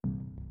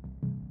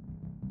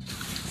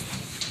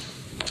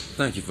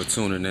Thank you for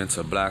tuning in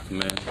to Black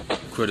Men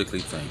Critically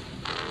Think,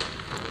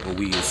 where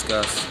we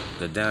discuss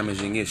the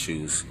damaging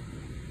issues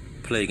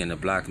plaguing the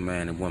black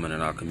man and woman in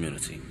our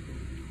community.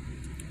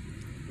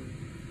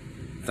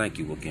 Thank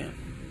you again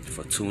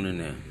for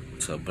tuning in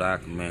to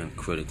Black Men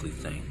Critically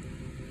Think.